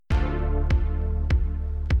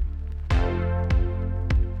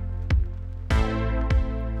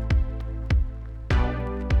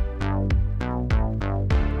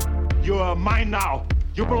are mine now.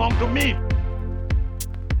 You belong to me.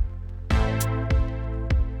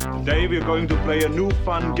 Today we're going to play a new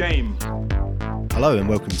fun game. Hello and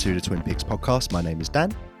welcome to the Twin Peaks podcast. My name is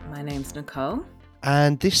Dan. My name's Nicole.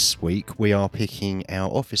 And this week we are picking our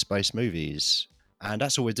Office Space movies. And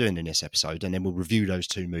that's all we're doing in this episode. And then we'll review those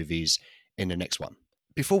two movies in the next one.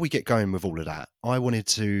 Before we get going with all of that, I wanted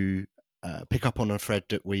to pick up on a thread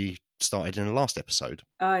that we started in the last episode.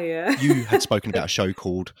 Oh, yeah. You had spoken about a show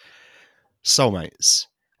called Soulmates.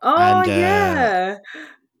 Oh, and, yeah.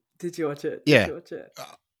 Did you watch it? Yeah. Did you watch it?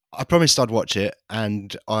 I promised I'd watch it,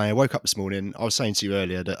 and I woke up this morning. I was saying to you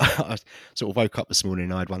earlier that I sort of woke up this morning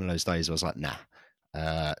and I had one of those days where I was like, nah,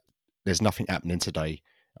 there's nothing happening today.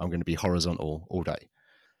 I'm going to be horizontal all day.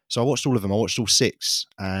 So I watched all of them. I watched all 6,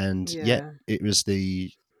 and it was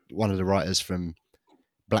one of the writers from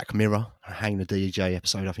Black Mirror, Hang the DJ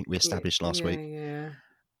episode, I think we established last week. Yeah.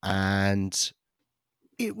 And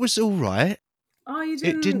it was all right. Oh, you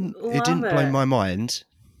didn't It didn't blow my mind.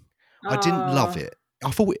 I didn't love it.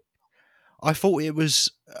 I thought it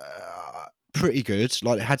was pretty good.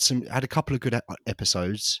 Like it had a couple of good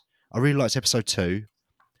episodes. I really liked episode 2.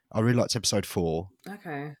 I really liked episode 4.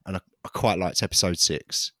 Okay. And I quite liked episode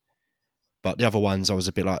 6. But the other ones I was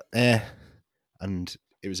a bit like, and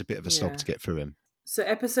it was a bit of a slog to get through them. So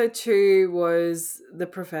episode 2 was The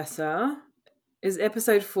Professor. Is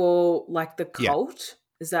episode 4 like The Cult? Yeah.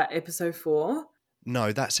 Is that episode 4?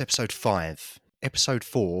 No, that's episode 5. Episode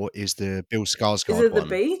 4 is the Bill Skarsgård one. Is it the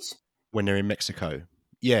beach? When they're in Mexico.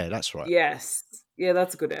 Yeah, that's right. Yes. Yeah,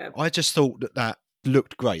 that's a good app. I just thought that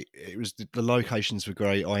looked great. It was the locations were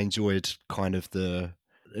great. I enjoyed kind of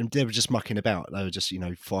and they were just mucking about. They were just,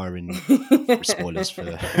 firing spoilers for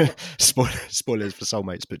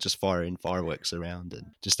Soulmates, but just firing fireworks around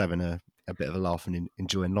and just having a bit of a laugh and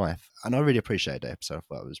enjoying life. And I really appreciated the episode. I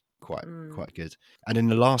thought it was quite good. And then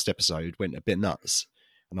the last episode went a bit nuts,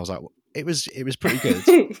 and I was like, it was pretty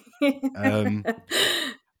good.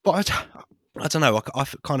 But I don't know. I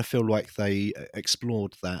kind of feel like they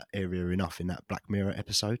explored that area enough in that Black Mirror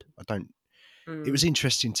episode. It was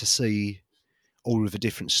interesting to see all of the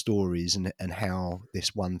different stories and how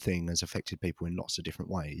this one thing has affected people in lots of different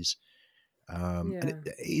ways. And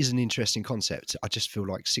it is an interesting concept. I just feel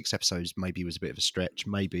like 6 episodes maybe was a bit of a stretch.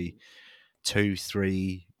 Maybe 2,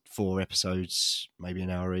 3, 4 episodes, maybe an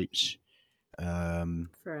hour each. Fair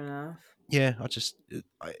enough. Yeah,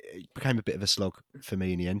 it became a bit of a slog for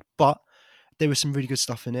me in the end. But there was some really good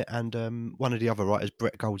stuff in it. And one of the other writers,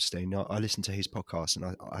 Brett Goldstein, I listened to his podcast,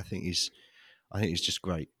 and I think he's just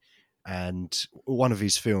great. And one of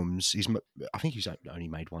his films, I think he's only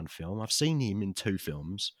made one film. I've seen him in 2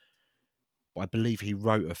 films. But I believe he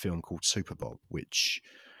wrote a film called Super Bob, which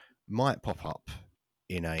might pop up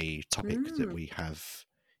in a topic that we have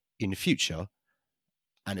in the future.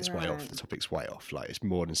 And it's way off. The topic's way off. Like, it's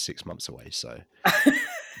more than 6 months away. So,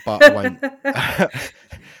 but I won't.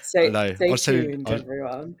 Stay tuned,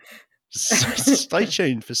 everyone. Stay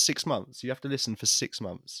tuned for 6 months. You have to listen for 6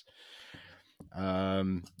 months.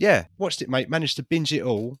 Watched it, mate. Managed to binge it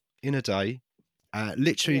all in a day.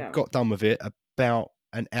 Literally got done with it about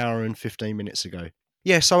an hour and 15 minutes ago.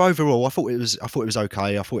 Yeah. So overall, I thought it was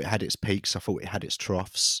okay. I thought it had its peaks. I thought it had its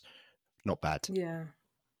troughs. Not bad. Yeah.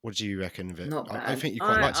 What do you reckon of it? Not bad. I think you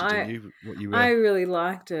quite liked it, didn't you? I really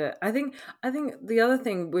liked it. I think the other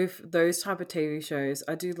thing with those type of TV shows,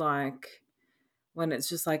 I do like when it's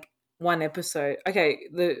just like one episode. Okay,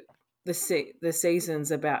 the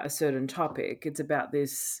season's about a certain topic. It's about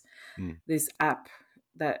this app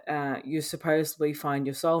that you supposedly find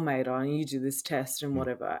your soulmate on. You do this test and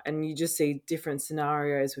whatever, and you just see different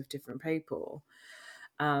scenarios with different people.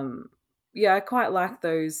 I quite like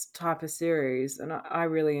those type of series, and I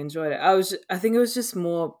really enjoyed it. I think it was just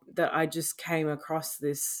more that I just came across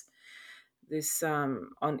this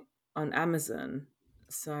on Amazon.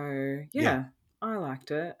 So I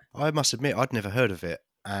liked it. I must admit, I'd never heard of it,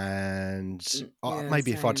 and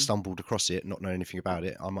maybe if I'd stumbled across it, not knowing anything about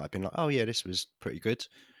it, I might have been like, "Oh yeah, this was pretty good."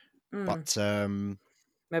 But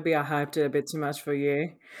maybe I hyped it a bit too much for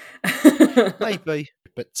you. Maybe,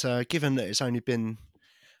 but given that it's only been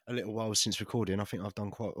a little while since recording, I think I've done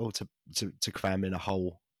quite well to cram in a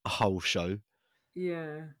whole show.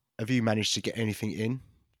 Yeah. Have you managed to get anything in,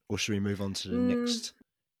 or should we move on to the next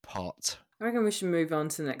part? I reckon we should move on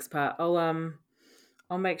to the next part. I'll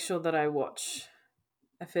make sure that I watch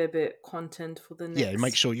a fair bit of content for the next. Yeah,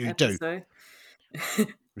 make sure you episode. Do.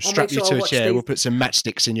 We'll strap you to a chair. We'll put some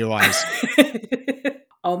matchsticks in your eyes.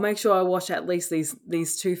 I'll make sure I watch at least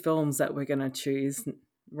these 2 films that we're going to choose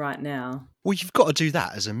right now. Well, you've got to do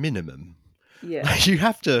that as a minimum. Yeah. You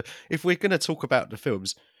have to, if we're going to talk about the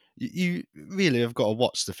films, You really have got to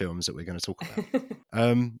watch the films that we're going to talk about.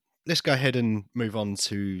 Let's go ahead and move on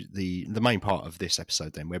to the main part of this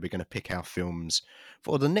episode then, where we're going to pick our films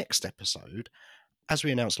for the next episode. As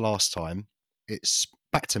we announced last time, it's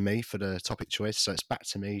back to me for the topic choice, so it's back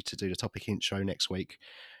to me to do the topic intro next week.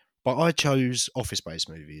 But I chose Office Space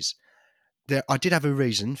movies. I did have a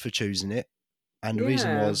reason for choosing it, and the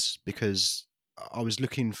reason Yeah. was because I was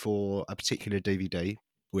looking for a particular DVD,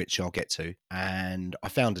 which I'll get to, and I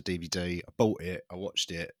found a DVD, I bought it, I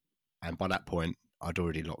watched it, and by that point, I'd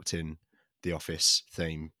already locked in the Office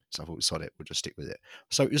theme, so I thought, sod it, we'll just stick with it.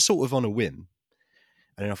 So it was sort of on a whim,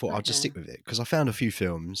 and then I thought I'll just stick with it, because I found a few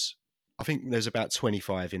films. I think there's about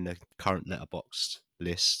 25 in the current Letterboxd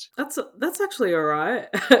list. That's actually all right.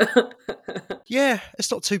 Yeah,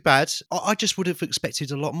 it's not too bad. I just would have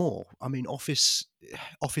expected a lot more. I mean,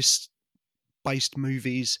 office-based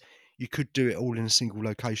movies, you could do it all in a single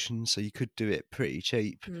location, so you could do it pretty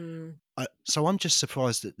cheap. So I'm just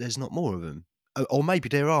surprised that there's not more of them. Or maybe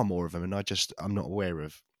there are more of them, and I'm not aware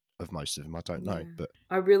of most of them. I don't know. But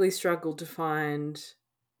I really struggled to find.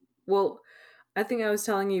 Well, I think I was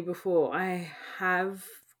telling you before, I had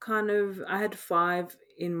 5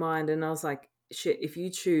 in mind, and I was like, shit, if you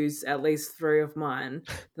choose at least 3 of mine,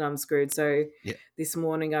 then I'm screwed. So yeah, this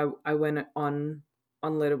morning I went on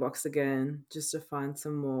Letterboxd again just to find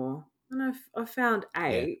some more, and I found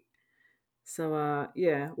 8. So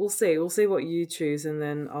yeah, we'll see what you choose, and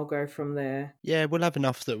then I'll go from there. yeah, we'll have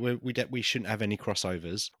enough that we shouldn't have any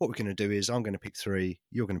crossovers. What we're going to do is I'm going to pick 3,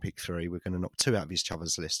 you're going to pick 3. We're going to knock 2 out of each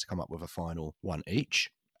other's list to come up with a final one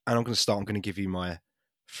each. And I'm going to give you my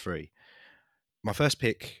 3. My first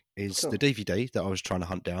pick is the DVD that I was trying to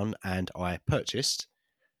hunt down and I purchased,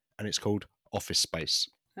 and it's called Office Space.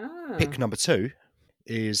 Pick number 2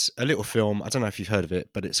 is a little film. I don't know if you've heard of it,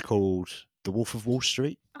 but it's called The Wolf of Wall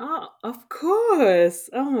Street. Oh, of course.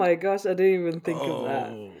 Oh my gosh, I didn't even think of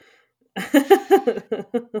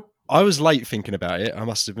that. I was late thinking about it, I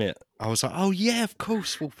must admit. I was like, oh yeah, of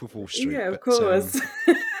course, Wolf of Wall Street. Yeah, of course.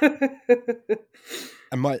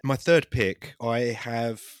 And my third pick, I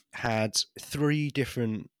have had 3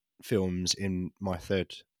 different films in my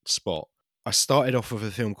third spot. I started off with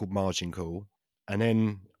a film called Margin Call, and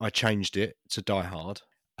then I changed it to Die Hard.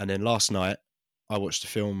 And then last night, I watched a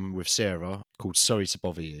film with Sarah called Sorry to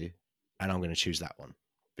Bother You, and I'm going to choose that one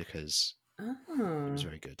because it was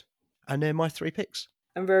very good. And they're my 3 picks.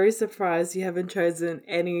 I'm very surprised you haven't chosen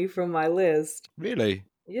any from my list. Really?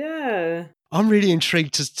 Yeah. I'm really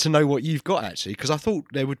intrigued to know what you've got, actually, because I thought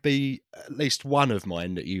there would be at least one of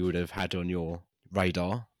mine that you would have had on your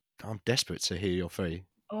radar. I'm desperate to hear your 3.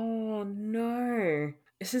 Oh, no.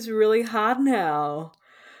 This is really hard now.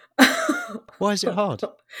 Why is it hard?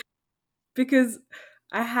 Because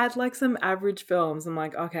I had like some average films. I'm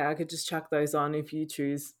like, okay, I could just chuck those on if you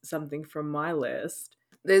choose something from my list.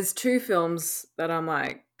 There's 2 films that I'm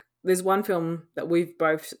like, there's one film that we've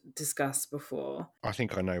both discussed before. I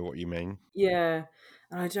think I know what you mean. Yeah.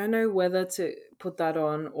 And I don't know whether to put that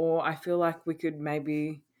on, or I feel like we could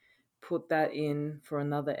maybe put that in for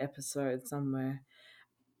another episode somewhere.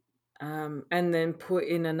 And then put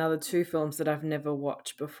in another 2 films that I've never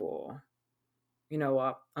watched before. You know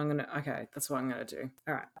what? Okay, that's what I'm going to do.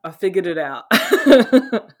 All right. I figured it out.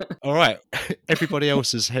 All right. Everybody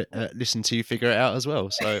else has listened to you figure it out as well.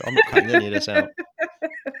 So I'm not cutting any of this out.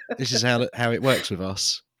 This is how it works with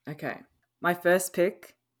us. Okay. My first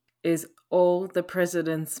pick is All the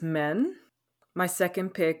President's Men. My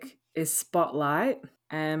second pick is Spotlight.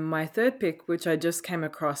 And my third pick, which I just came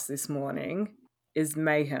across this morning, is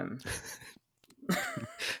Mayhem.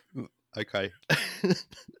 Okay.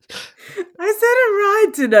 I said it right,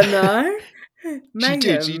 didn't I?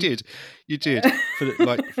 Mayhem. You did. For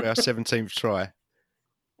our 17th try.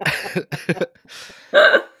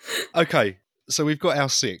 Okay, so we've got our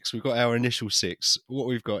 6. We've got our initial 6. What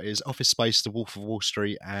we've got is Office Space, The Wolf of Wall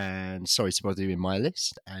Street, and Sorry to Bother You in my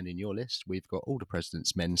list. And in your list, we've got All the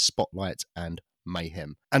President's Men, Spotlight, and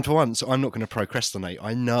Mayhem. And for once, I'm not going to procrastinate.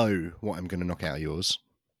 I know what I'm going to knock out of yours.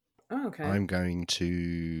 Oh, okay. I'm going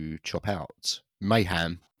to chop out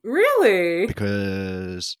Mayhem. Really?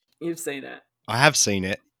 Because you've seen it. I have seen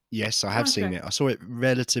it. Yes, I have seen it. I saw it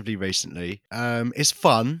relatively recently. It's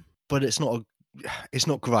fun, but it's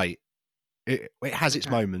not great. It has its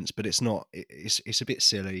moments, but it's not. It's a bit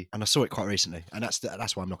silly, and I saw it quite recently, and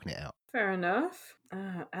that's why I'm knocking it out. Fair enough.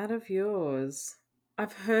 Out of yours,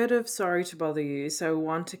 I've heard of Sorry to Bother You, so I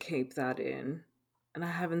want to keep that in. And I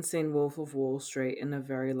haven't seen Wolf of Wall Street in a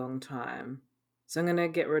very long time. So I'm going to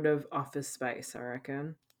get rid of Office Space, I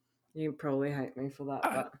reckon. You probably hate me for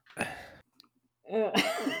that, but...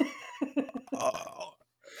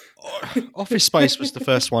 Office Space was the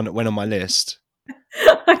first one that went on my list,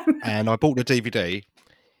 and I bought the DVD.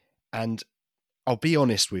 And I'll be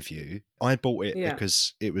honest with you, I bought it Yeah.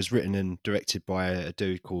 because it was written and directed by a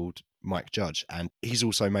dude called Mike Judge, and he's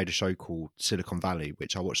also made a show called Silicon Valley,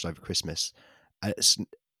 which I watched over Christmas. And it's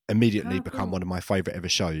immediately Oh, become cool. one of my favourite ever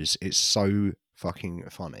shows. It's so fucking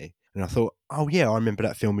funny. And I thought, oh yeah, I remember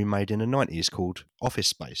that film we made in the 90s called Office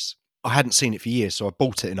Space. I hadn't seen it for years, so I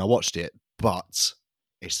bought it and I watched it, but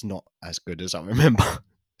it's not as good as I remember.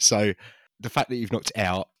 So the fact that you've knocked it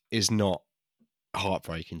out is not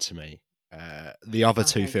heartbreaking to me. The other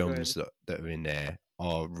two Okay, films good. that are in there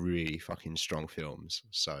are really fucking strong films.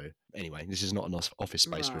 So anyway, this is not an Office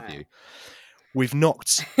Space Right. review. We've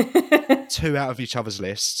knocked 2 out of each other's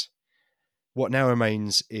list. What now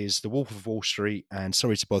remains is The Wolf of Wall Street and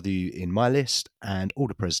Sorry to Bother You in my list, and All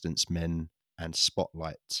the President's Men and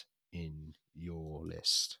Spotlight in your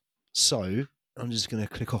list. So I'm just going to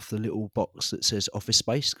click off the little box that says Office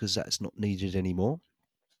Space because that's not needed anymore.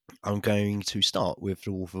 I'm going to start with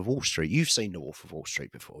The Wolf of Wall Street. You've seen The Wolf of Wall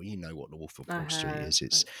Street before. You know what The Wolf of I Wall Street have. is.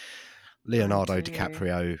 It's Leonardo do.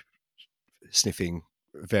 DiCaprio sniffing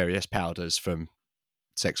various powders from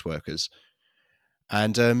sex workers.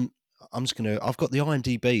 And I've got the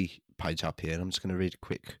IMDb page up here, and I'm just going to read a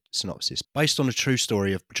quick synopsis. Based on a true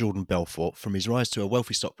story of Jordan Belfort, from his rise to a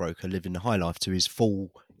wealthy stockbroker living the high life to his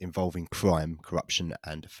fall involving crime, corruption,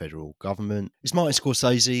 and the federal government. It's Martin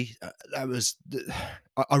Scorsese.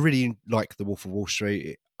 I really like The Wolf of Wall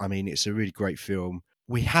Street. I mean, it's a really great film.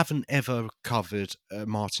 We haven't ever covered a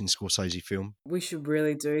Martin Scorsese film. We should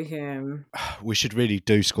really do him. We should really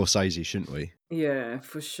do Scorsese, shouldn't we? Yeah,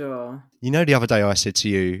 for sure. You know, the other day I said to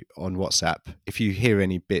you on WhatsApp, if you hear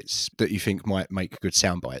any bits that you think might make good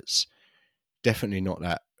sound bites, definitely not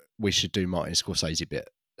that we should do Martin Scorsese bit.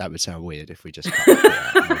 That would sound weird if we just cut that bit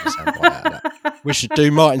out and made a sound bite out of that. We should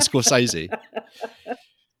do Martin Scorsese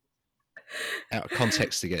out of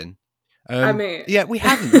context again. I mean, yeah, we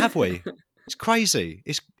haven't, have we? It's crazy.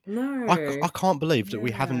 no. I can't believe that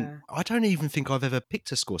we haven't. Yeah. I don't even think I've ever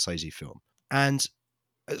picked a Scorsese film, and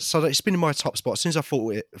so it's been in my top spot. As soon as I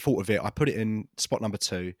thought of it, I put it in spot number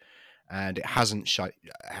 2, and it hasn't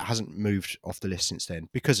moved off the list since then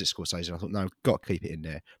because it's Scorsese. I thought, no, got to keep it in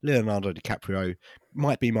there. Leonardo DiCaprio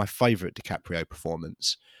might be my favourite DiCaprio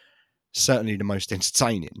performance. Certainly the most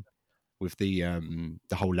entertaining, with the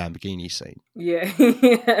whole Lamborghini scene. Yeah.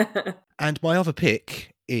 Yeah. And my other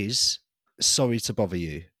pick is Sorry to Bother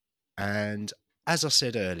You. And as I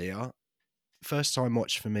said earlier, first time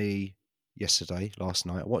watch for me last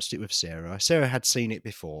night. I watched it with Sarah. Sarah had seen it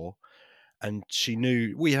before, and she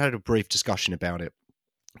knew we had a brief discussion about it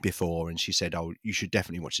before, and she said, oh, you should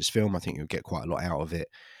definitely watch this film. I think you'll get quite a lot out of it.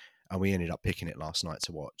 And we ended up picking it last night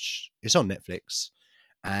to watch. It's on Netflix,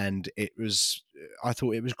 and I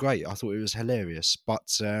thought it was great. I thought it was hilarious. But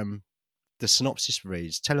the synopsis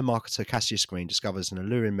reads, telemarketer Cassius Green discovers an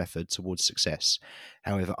alluring method towards success.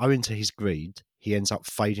 However, owing to his greed, he ends up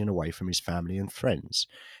fading away from his family and friends.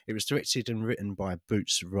 It was directed and written by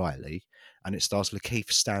Boots Riley, and it stars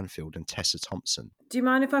Lakeith Stanfield and Tessa Thompson. Do you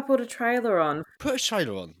mind if I put a trailer on? Put a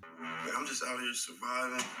trailer on. I'm just out here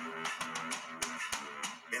surviving.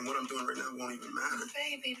 And what I'm doing right now won't even matter.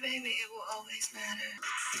 Baby, it will always matter.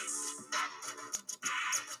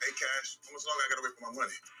 Hey, Cash, how much longer I gotta wait for my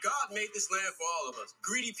money? God made this land for all of us.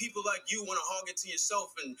 Greedy people like you want to hog it to yourself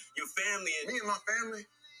and your family. Me and my family?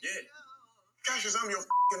 Yeah. Cassius, I'm your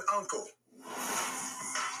f***ing uncle.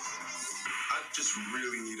 I just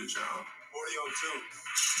really need a job. 4002.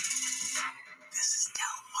 This is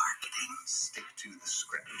telemarketing. Stick to the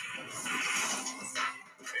script.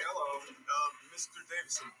 Hey, hello. Mr.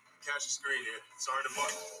 Davidson. Cassius Green here. Sorry to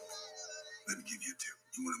bother. Let me give you a tip.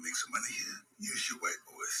 You want to make some money here? Use your white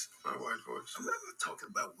voice. My white voice? I'm never talking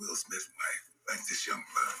about Will Smith's wife, like this young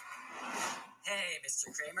blood. Hey, Mr.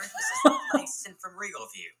 Kramer. This is Tyson from Regal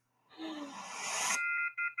View.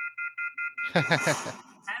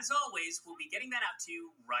 As always, we'll be getting that out to you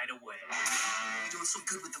right away. You're doing so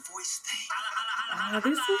good with the voice thing. Oh,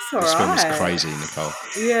 this looks This film is alright. crazy, Nicole.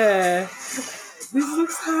 Yeah. This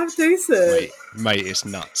looks half decent. Mate, it's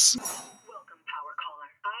nuts. Welcome, Power Caller.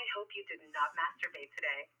 I hope you did not masturbate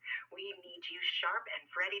today. We need you sharp and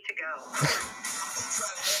ready to go.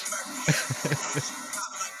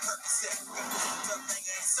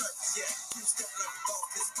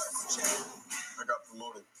 I got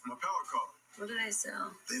promoted. I'm a power caller. What did I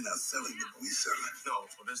sell? They're not selling it, we selling. No,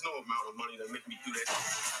 well, there's no amount of money that make me do that.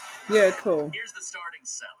 Yeah, cool. Here's the starting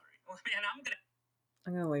salary. Oh, man,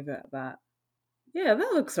 I'm gonna leave it at that. Yeah,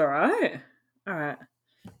 that looks alright. Alright.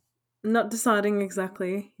 Not deciding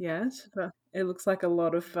exactly yet, but it looks like a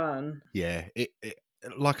lot of fun. Yeah,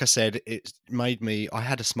 like I said, it made me. I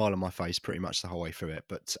had a smile on my face pretty much the whole way through it.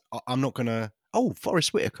 But I'm not gonna. Oh,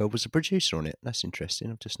 Forrest Whitaker was a producer on it. That's interesting.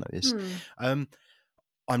 I've just noticed.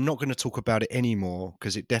 I'm not going to talk about it anymore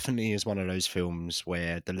because it definitely is one of those films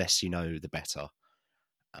where the less you know, the better.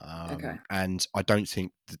 Okay. And I don't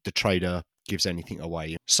think the trailer gives anything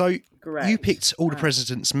away. So you Great. picked All the Right.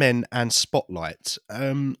 President's Men and Spotlight.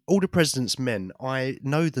 All the President's Men, I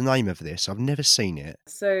know the name of this. I've never seen it.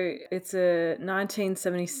 So it's a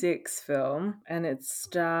 1976 film, and it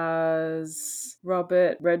stars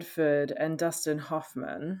Robert Redford and Dustin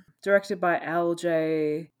Hoffman, directed by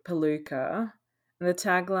L.J. Palooka. And the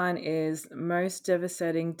tagline is "Most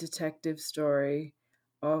devastating detective story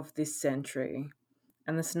of this century."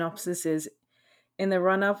 And the synopsis is, in the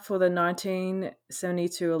run-up for the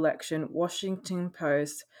 1972 election, Washington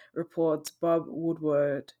Post reports Bob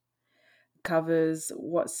Woodward covers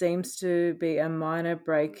what seems to be a minor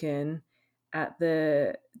break-in at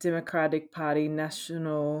the Democratic Party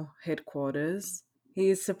national headquarters. He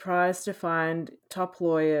is surprised to find top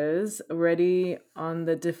lawyers already on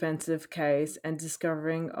the defensive case and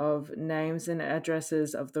discovering of names and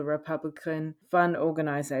addresses of the Republican Fund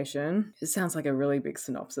Organization. It sounds like a really big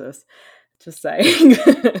synopsis. Just saying.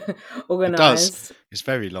 Organized. It does. It's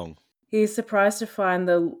very long. He is surprised to find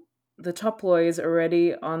the top lawyers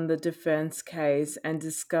already on the defense case and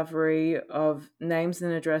discovery of names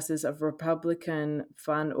and addresses of Republican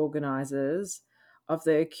fund organizers of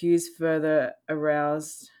the accused further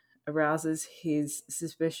arouses his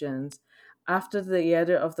suspicions. After the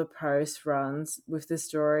editor of the Post runs with the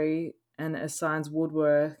story and assigns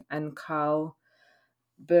Woodworth and Carl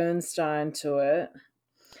Bernstein to it,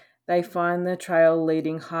 they find the trail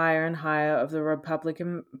leading higher and higher of the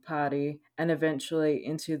Republican Party and eventually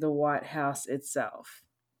into the White House itself.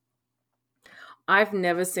 I've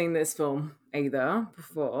never seen this film either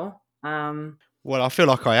before. Well, I feel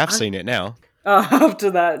like I have seen it now.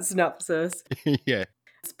 After that synopsis. Yeah.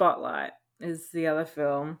 Spotlight is the other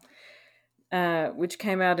film, which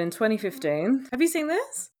came out in 2015. Have you seen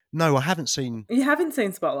this? No, I haven't seen... You haven't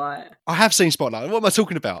seen Spotlight? I have seen Spotlight. What am I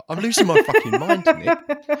talking about? I'm losing my fucking mind, Nick.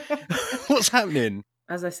 What's happening?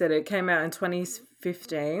 As I said, it came out in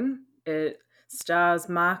 2015. It stars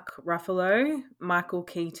Mark Ruffalo, Michael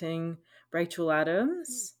Keaton, Rachel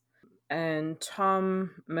Adams, and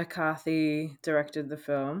Tom McCarthy directed the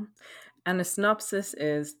film. And the synopsis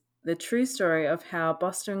is the true story of how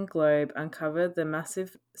Boston Globe uncovered the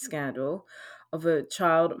massive scandal of a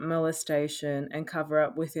child molestation and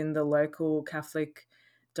cover-up within the local Catholic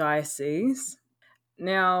diocese.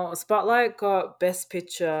 Now, Spotlight got Best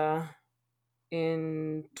Picture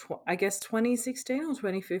in, I guess, 2016 or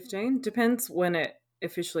 2015. Depends when it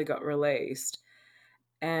officially got released.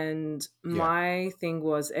 And my thing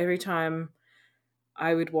was every time the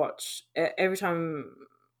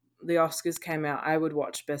Oscars came out, I would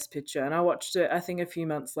watch Best Picture. And I watched it, I think, a few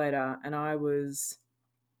months later, and I was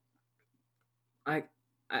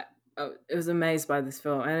amazed by this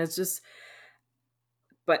film. And it's just,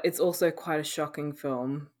 but it's also quite a shocking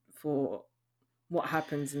film for what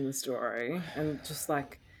happens in the story, and just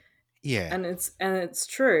like, and it's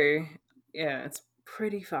true. Yeah, it's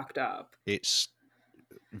pretty fucked up. It's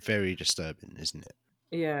very disturbing, isn't it?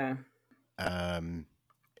 Yeah.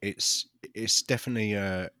 It's definitely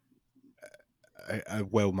a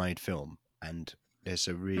well-made film, and there's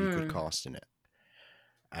a really good cast in it,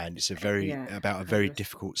 and it's about a very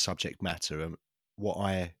difficult subject matter. And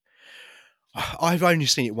I've only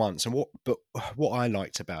seen it once, and what I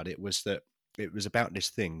liked about it was that it was about this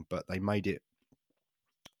thing, but they made it.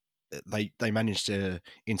 They managed to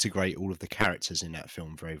integrate all of the characters in that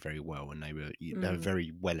film very, very well, and they were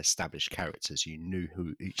very well established characters. You knew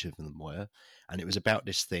who each of them were, and it was about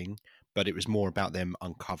this thing, but it was more about them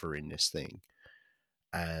uncovering this thing.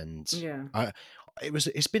 And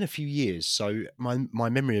it's been a few years, so my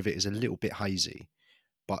memory of it is a little bit hazy,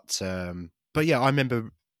 but yeah, I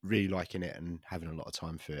remember really liking it and having a lot of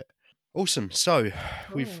time for it. Awesome. So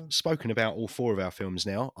we've spoken about all four of our films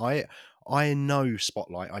now. I know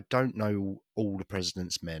Spotlight. I don't know All the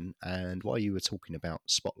President's Men. And while you were talking about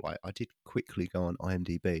Spotlight, I did quickly go on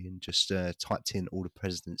IMDb and just typed in All the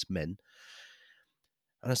President's Men.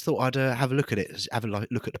 And I thought I'd have a look at it, have a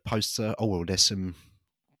look at the poster. Oh, well,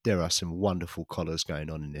 there are some wonderful colours going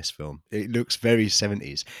on in this film. It looks very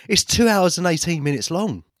 70s. It's 2 hours and 18 minutes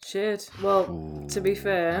long. Shit. Well, to be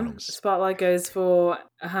fair, Spotlight goes for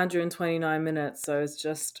 129 minutes, so it's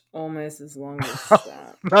just almost as long as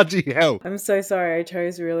that. Bloody hell. I'm so sorry. I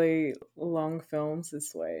chose really long films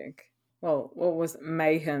this week. Well, what was it?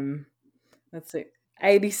 Mayhem? That's it.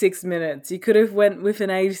 86 minutes. You could have went with an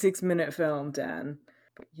 86-minute film, Dan.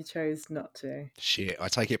 but you chose not to. Shit, I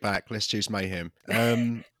take it back. Let's choose Mayhem.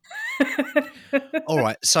 All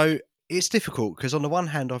right, so it's difficult because on the one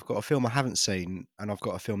hand, I've got a film I haven't seen, and I've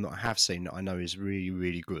got a film that I have seen that I know is really,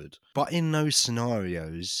 really good. But in those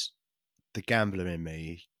scenarios, the gambler in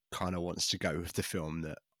me kind of wants to go with the film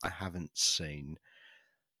that I haven't seen.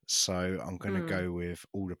 So I'm going to go with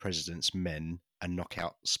All the President's Men and knock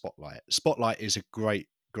out Spotlight. Spotlight is a great,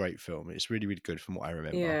 great film. It's really, really good from what I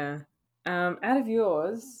remember. Yeah. Out of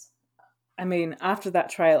yours, I mean, after that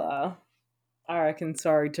trailer, I reckon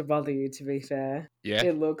Sorry to Bother You, to be fair. Yeah.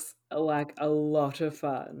 It looks like a lot of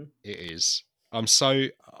fun. It is. I'm so,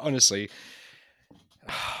 honestly,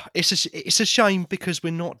 it's a shame because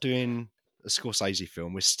we're not doing a Scorsese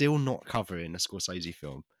film. We're still not covering a Scorsese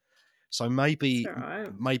film. So maybe It's all right.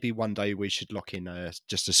 maybe one day we should lock in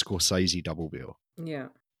just a Scorsese double bill. Yeah.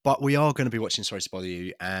 But we are going to be watching Sorry to Bother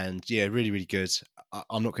You, and yeah, really, really good.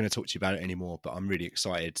 I'm not going to talk to you about it anymore, but I'm really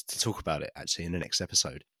excited to talk about it actually in the next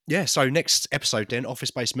episode. Yeah, so next episode then,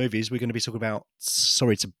 Office-Based Movies, we're going to be talking about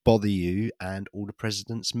Sorry to Bother You and All the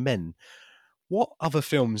President's Men. What other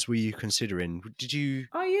films were you considering? Did you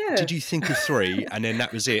think of 3 and then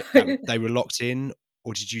that was it? They were locked in?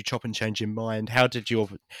 Or did you chop and change your mind? How did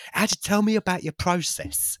tell me about your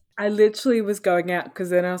process? I literally was going out because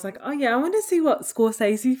then I was like, oh yeah, I want to see what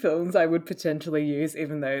Scorsese films I would potentially use,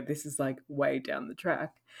 even though this is like way down the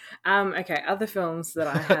track. Okay, other films that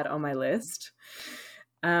I had on my list.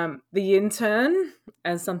 The Intern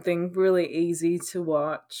as something really easy to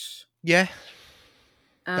watch. Yeah.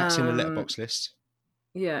 That's in the Letterboxd list.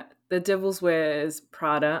 Yeah. The Devil's Wears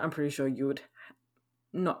Prada. I'm pretty sure you would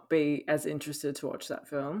not be as interested to watch that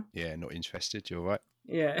film. Yeah, not interested. You're right.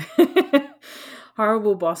 Yeah.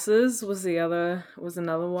 Horrible Bosses was another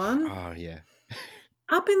one. Oh yeah.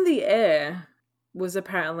 Up in the Air was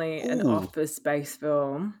apparently an office-based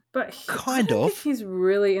film, but he's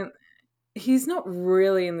not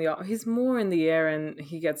really in the. He's more in the air, and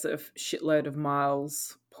he gets a shitload of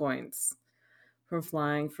miles points from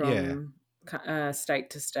flying from state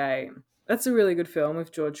to state. That's a really good film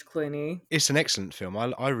with George Clooney. It's an excellent film.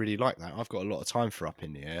 I really like that. I've got a lot of time for Up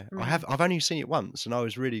in the Air. I've only seen it once, and I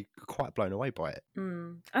was really quite blown away by it.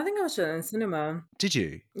 I think I watched it in cinema. Did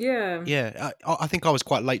you? Yeah. Yeah. I think I was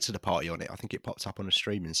quite late to the party on it. I think it popped up on a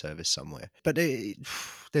streaming service somewhere. But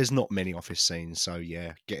there's not many office scenes, so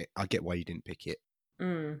yeah, I get why you didn't pick it.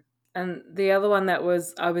 And the other one that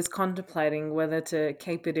I was contemplating whether to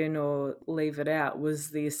keep it in or leave it out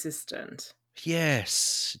was The Assistant.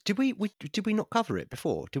 Yes. Did we not cover it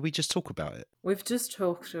before? Did we just talk about it? We've just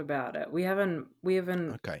talked about it. We haven't.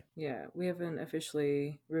 Okay. Yeah, we haven't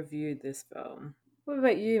officially reviewed this film. What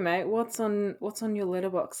about you, mate? What's on your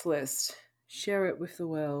Letterboxd list? Share it with the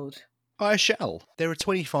world. I shall. There are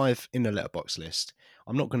 25 in the Letterboxd list.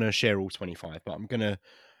 I'm not going to share all 25, but I'm going to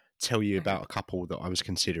tell you about a couple that I was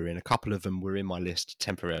considering. A couple of them were in my list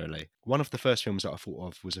temporarily. One of the first films that I thought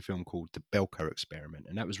of was a film called The Belko Experiment,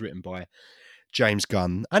 and that was written by James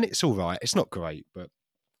Gunn, and it's all right. It's not great, but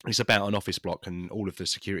it's about an office block and all of the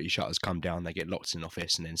security shutters come down, they get locked in an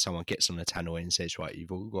office, and then someone gets on a tannoy and says, right,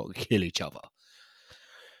 you've all got to kill each other.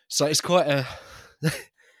 So it's quite a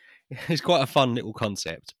fun little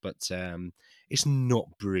concept, but it's not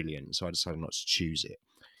brilliant, so I decided not to choose it.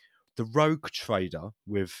 The Rogue Trader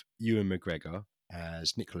with Ewan McGregor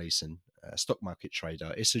as Nick Leeson, a stock market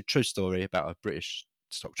trader. It's a true story about a British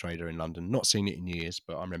stock trader in London. Not seen it in years,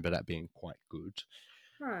 but I remember that being quite good.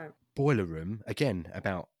 Right. Boiler Room, again,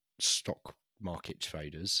 about stock market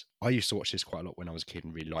traders. I used to watch this quite a lot when I was a kid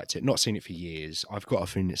and really liked it. Not seen it for years. I've got a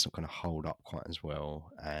feeling it's not going to hold up quite as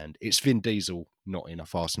well. And it's Vin Diesel, not in a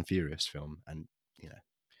Fast and Furious film. And,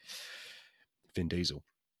 Vin Diesel.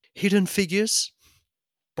 Hidden Figures.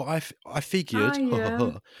 But I figured,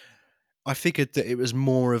 I figured that it was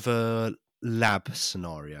more of a lab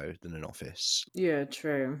scenario than an office. Yeah,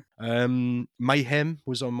 true. Mayhem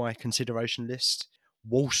was on my consideration list.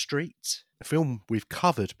 Wall Street, a film we've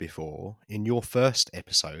covered before in your first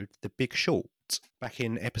episode, The Big Short, back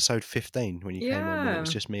in episode 15 when you came on when it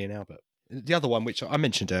was just me and Albert. The other one, which I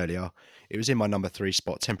mentioned earlier, it was in my number 3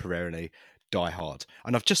 spot temporarily, Die Hard.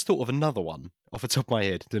 And I've just thought of another one off the top of my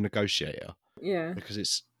head, The Negotiator. Yeah.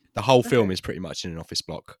 Because the whole film is pretty much in an office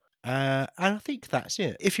block. And I think that's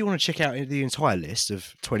it. If you want to check out the entire list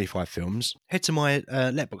of 25 films, head to my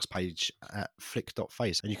Letterboxd page at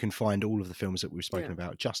flick.face and you can find all of the films that we've spoken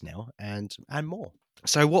about just now and more.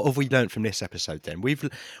 So what have we learned from this episode then?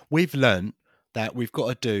 We've learned that we've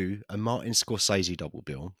got to do a Martin Scorsese double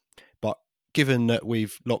bill, but given that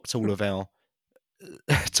we've locked all of our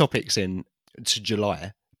topics in to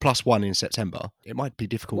July plus one in September, it might be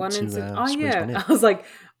difficult One in to oh squeeze one in. yeah, I was like,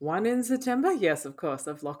 one in September. Yes, of course,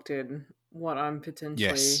 I've locked in what I'm potentially.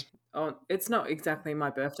 Yes. Oh, it's not exactly my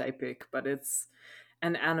birthday pick, but it's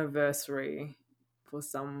an anniversary for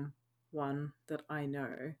someone that I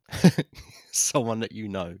know. Someone that you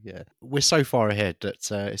know, yeah. We're so far ahead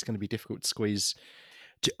that it's going to be difficult to squeeze.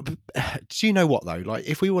 Do you know what though? Like,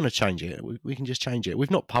 if we want to change it, we can just change it.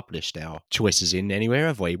 We've not published our choices in anywhere,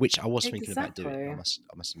 have we? Which I was thinking about doing. I Exactly.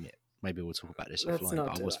 must admit. Maybe we'll talk about this Let's offline. not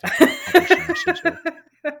But I do was thinking about publishing our schedule.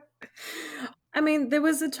 that. I mean, there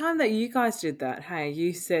was a time that you guys did that. Hey,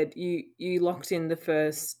 you said you locked in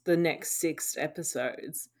the next 6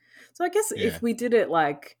 episodes. So I guess Yeah. if we did it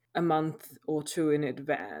like a month or 2 in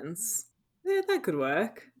advance, yeah, that could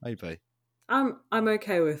work. Maybe I'm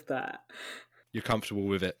okay with that. you're comfortable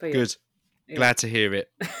with it. But yeah. Good. Yeah. Glad to hear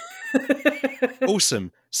it.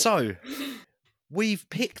 Awesome. So we've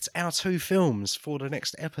picked our 2 films for the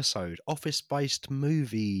next episode. Office-based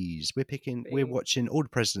movies. We're watching All the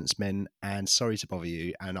President's Men and Sorry to Bother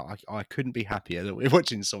You, and I couldn't be happier that we're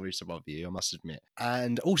watching Sorry to Bother You, I must admit.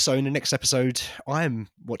 And also in the next episode, I'm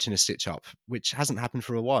watching a Stitch Up, which hasn't happened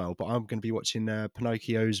for a while, but I'm going to be watching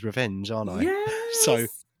Pinocchio's Revenge, aren't I? Yes. So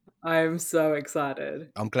I'm so excited.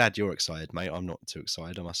 I'm glad you're excited, mate. I'm not too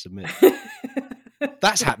excited, I must admit.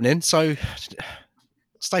 That's happening. So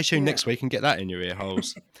stay tuned next week and get that in your ear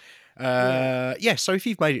holes. So if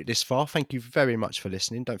you've made it this far, thank you very much for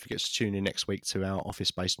listening. Don't forget to tune in next week to our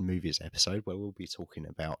Office-Based Movies episode, where we'll be talking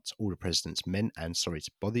about All the President's Men and Sorry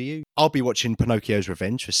to Bother You. I'll be watching Pinocchio's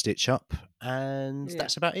Revenge for Stitch Up, and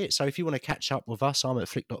that's about it. So if you want to catch up with us, I'm at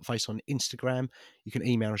flick.face on Instagram. You can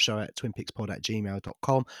email the show at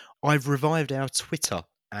twinpixpod@gmail.com. I've revived our Twitter,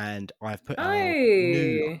 and I've put our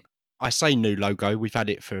new... I say new logo. We've had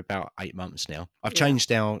it for about 8 months now. I've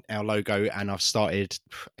changed our logo, and I've started,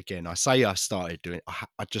 again, I started doing,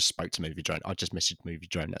 I just spoke to Movie Drone. I just messaged Movie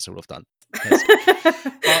Drone. That's all I've done.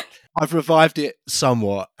 But I've revived it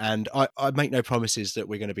somewhat, and I make no promises that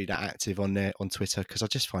we're going to be that active on there on Twitter, because I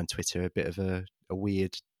just find Twitter a bit of a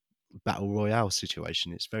weird battle royale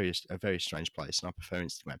situation. It's a very strange place, and I prefer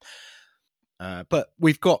Instagram. But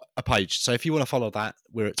we've got a page, so if you want to follow that,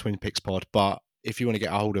 we're at Twin Pix Pod. But if you want to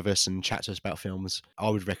get a hold of us and chat to us about films, I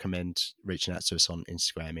would recommend reaching out to us on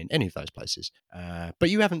Instagram in any of those places. But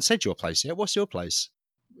you haven't said your place yet. What's your place?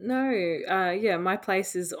 No, my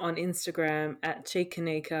place is on Instagram at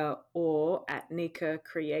Chikanika or at Nika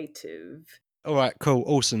Creative. All right, cool,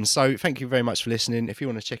 awesome. So thank you very much for listening. If you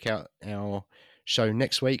want to check out our show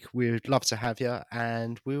next week, we'd love to have you,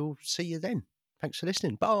 and we'll see you then. Thanks for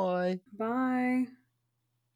listening. Bye. Bye.